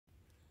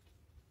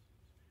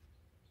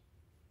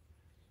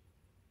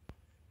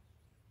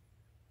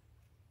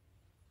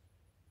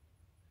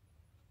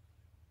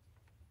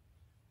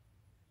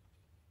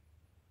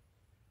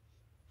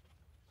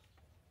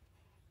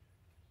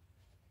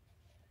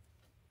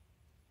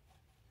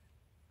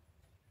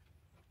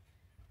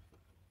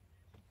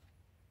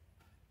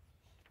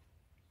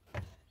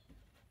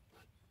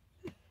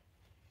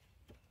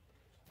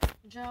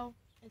Joe,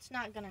 it's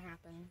not gonna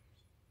happen.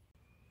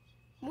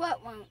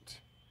 What won't?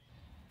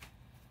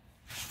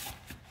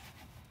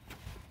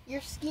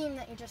 Your scheme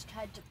that you just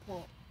tried to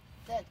pull,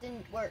 that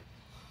didn't work.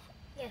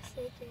 Yes,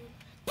 it did.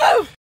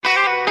 Boom!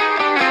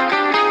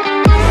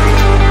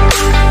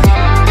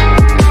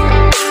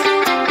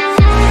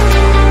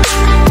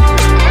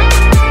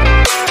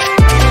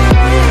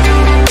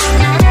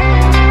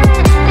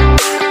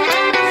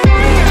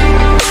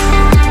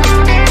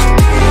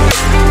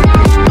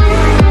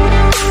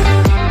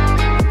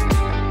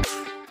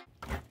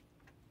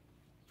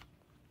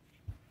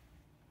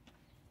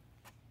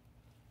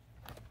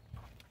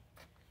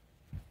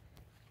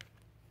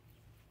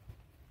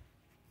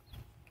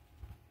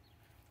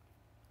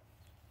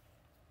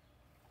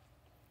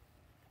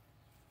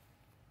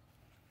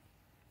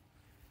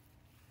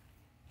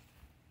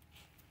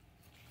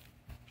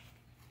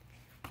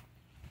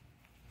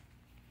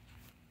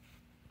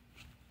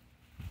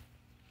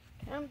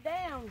 Come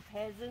down,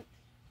 peasant.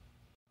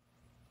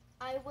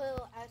 I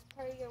will, as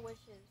per your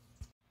wishes.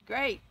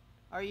 Great.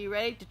 Are you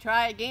ready to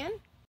try again?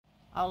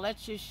 I'll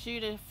let you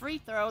shoot a free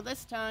throw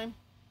this time,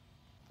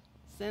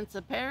 since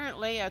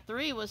apparently a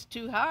 3 was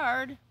too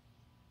hard.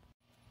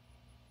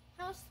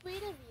 How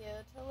sweet of you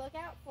to look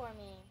out for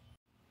me.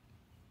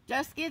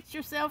 Just get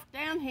yourself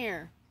down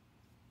here.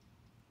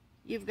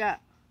 You've got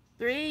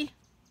 3,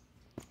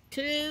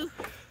 2,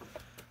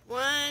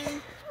 1.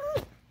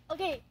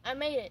 Okay, I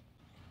made it.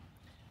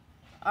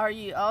 Are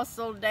you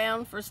also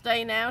down for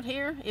staying out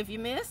here if you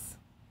miss?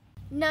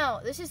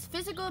 No, this is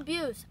physical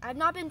abuse. I've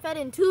not been fed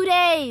in 2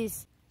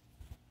 days.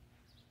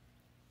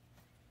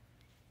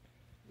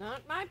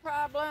 Not my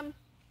problem.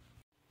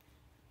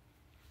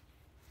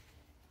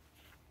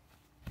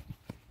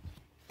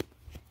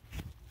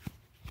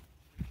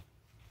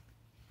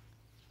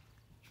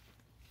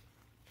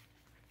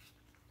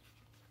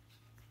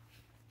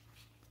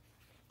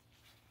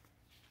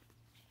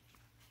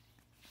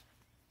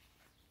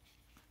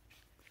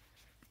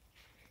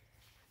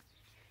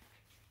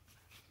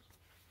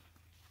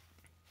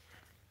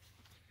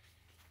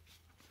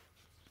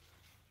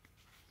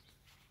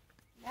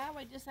 Now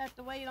we just have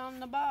to wait on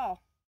the ball.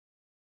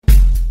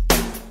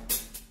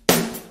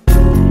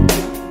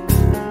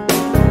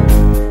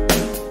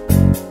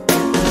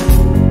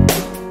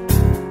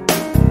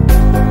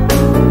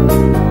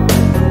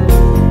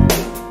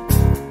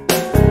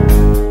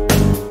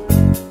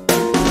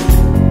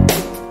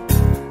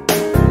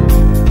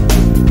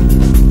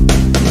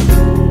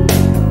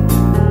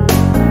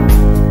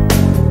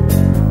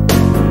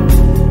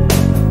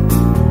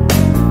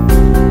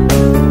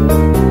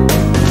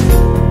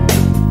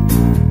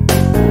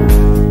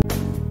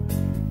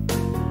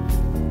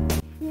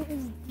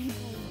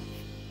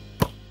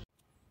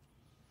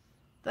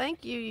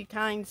 Thank you, you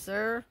kind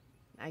sir.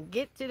 Now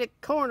get to the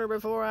corner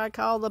before I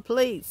call the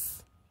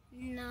police.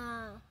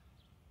 No.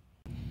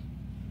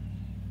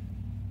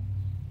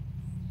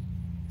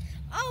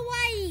 Oh,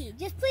 Whitey,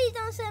 just please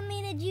don't send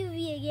me to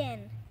juvie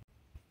again.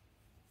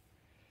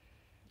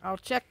 I'll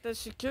check the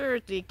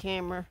security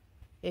camera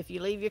if you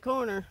leave your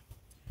corner.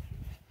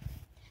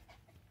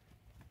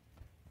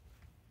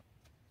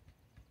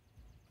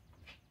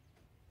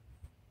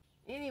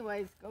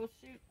 Anyways, go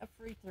shoot a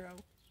free throw.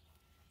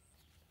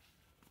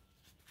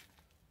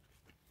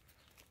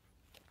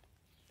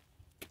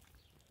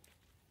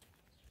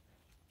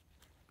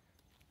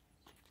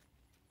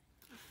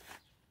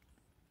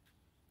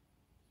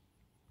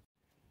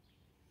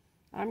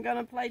 I'm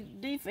gonna play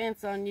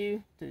defense on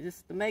you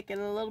just to make it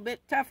a little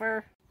bit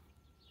tougher.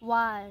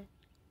 Why?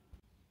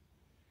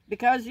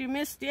 Because you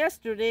missed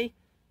yesterday,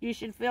 you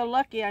should feel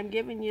lucky I'm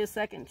giving you a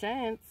second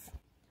chance.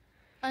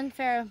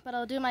 Unfair, but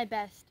I'll do my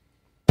best.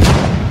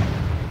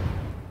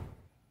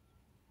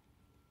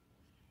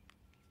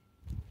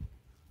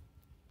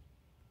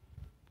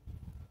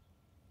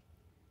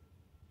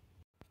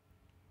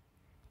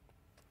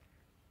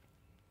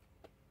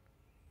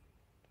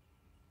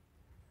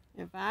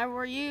 If I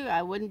were you,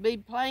 I wouldn't be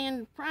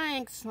playing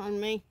pranks on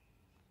me.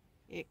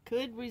 It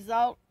could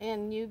result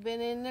in you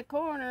being in the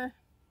corner.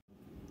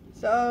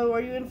 So,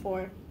 what are you in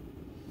for?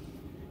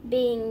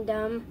 Being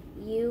dumb,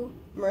 you.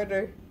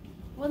 Murder.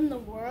 What in the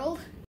world?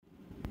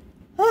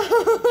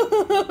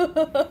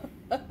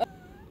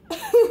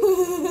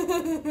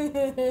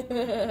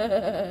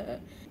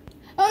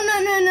 Oh,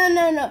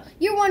 no.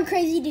 You're one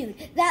crazy dude.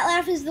 That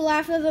laugh is the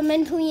laugh of a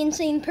mentally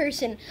insane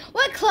person.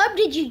 What club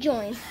did you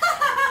join?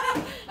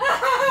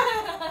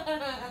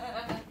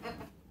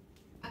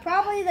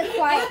 Probably the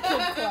Quiet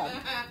Kid Club.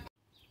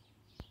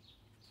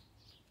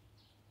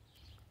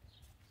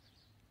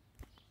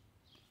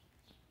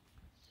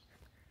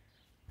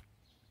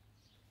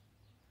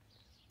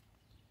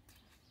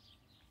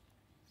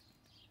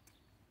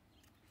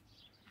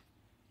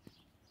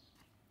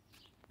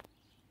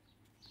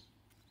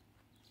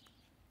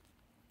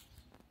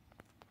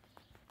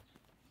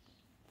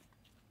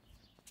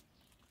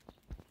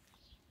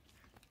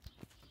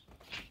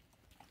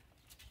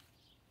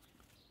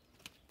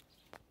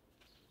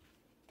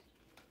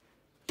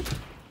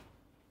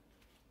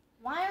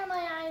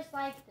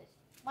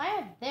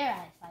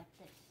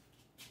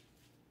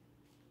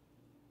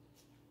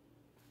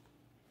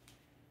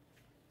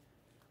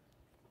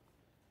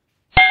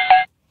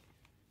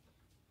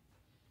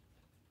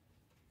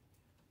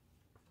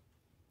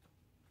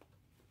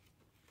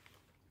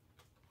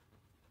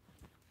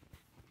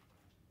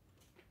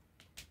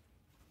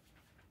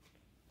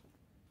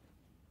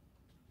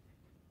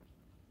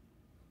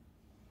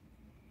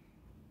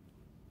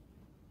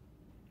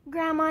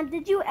 Grandma,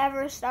 did you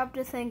ever stop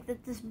to think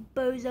that this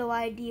bozo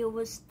idea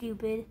was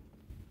stupid?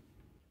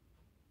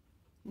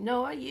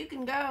 Noah, you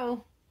can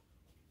go.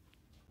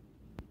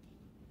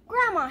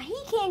 Grandma, he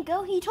can't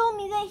go. He told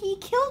me that he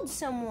killed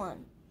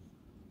someone.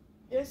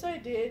 Yes, I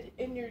did,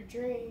 in your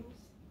dreams.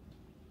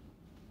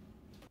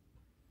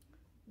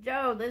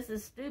 Joe, this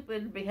is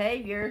stupid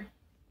behavior.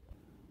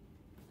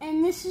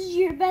 And this is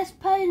your best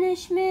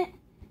punishment?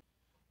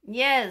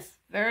 Yes,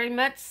 very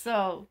much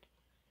so.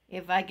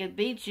 If I could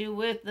beat you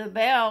with the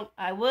belt,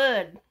 I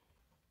would.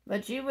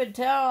 But you would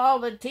tell all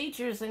the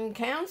teachers and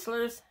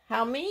counselors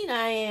how mean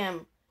I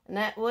am, and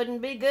that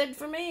wouldn't be good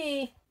for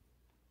me.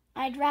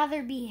 I'd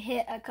rather be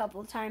hit a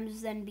couple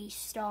times than be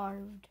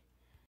starved.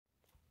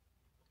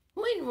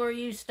 When were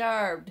you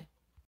starved?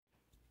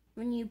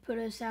 When you put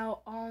us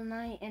out all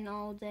night and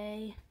all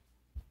day.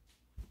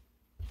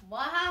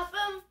 What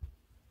happened?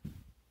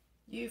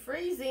 You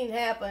freezing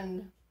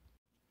happened.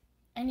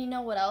 And you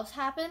know what else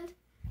happened?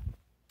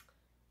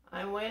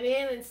 I went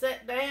in and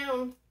sat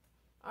down,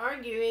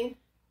 arguing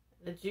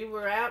that you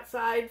were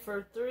outside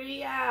for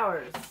 3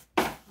 hours.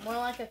 More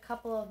like a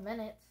couple of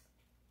minutes.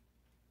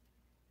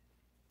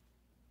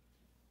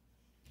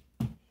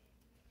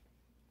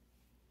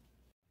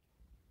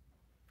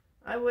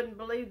 I wouldn't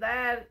believe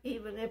that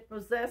even if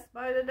possessed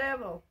by the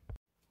devil.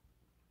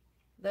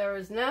 There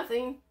is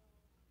nothing.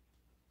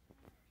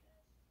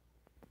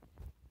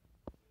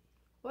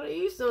 What are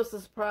you so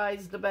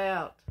surprised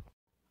about?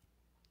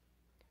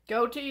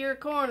 Go to your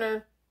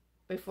corner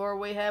before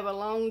we have a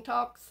long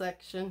talk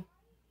section.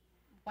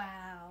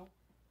 Wow.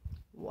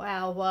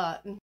 Wow,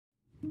 what?